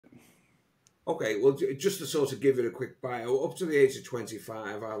Okay, well, just to sort of give it a quick bio, up to the age of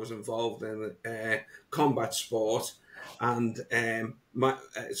 25, I was involved in combat sport, and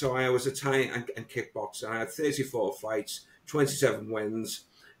so I was a Thai and kickboxer. I had 34 fights, 27 wins,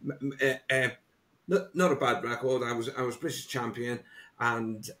 not a bad record. I was British champion,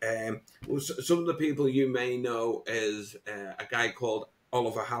 and some of the people you may know is a guy called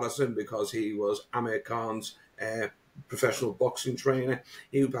Oliver Harrison, because he was Amir Khan's professional boxing trainer.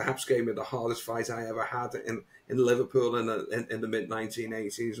 He perhaps gave me the hardest fight I ever had in Liverpool in the mid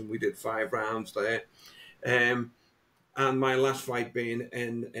 1980s, and we did 5 rounds there. And my last fight being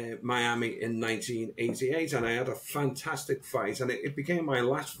in Miami in 1988, and I had a fantastic fight, and it became my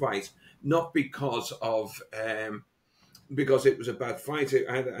last fight not because it was a bad fight.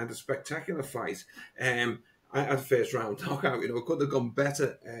 I had a spectacular fight. I had a first round knockout. It couldn't have gone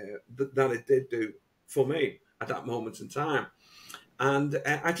better than it did do for me at that moment in time. And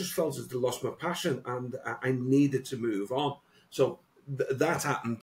I just felt as I lost my passion, and I needed to move on. So that happened